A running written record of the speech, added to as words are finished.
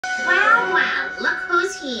around. Look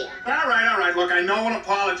who's here. All right. Look, I know an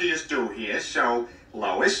apology is due here, so,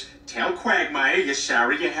 Lois, tell Quagmire you're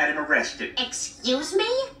sorry you had him arrested. Excuse me?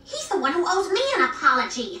 He's the one who owes me an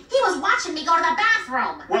apology. He was watching me go to the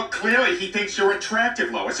bathroom. Well, clearly he thinks you're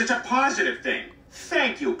attractive, Lois. It's a positive thing.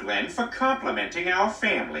 Thank you, Glenn, for complimenting our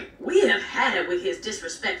family. We have had it with his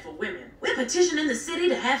disrespect for women. We're petitioning the city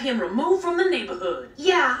to have him removed from the neighborhood.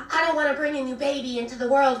 Yeah, I don't want to bring a new baby into the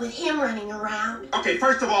world with him running around. Okay,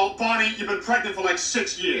 first of all, Bonnie, you've been pregnant for like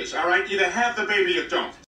 6 years, all right? Either have the baby or don't.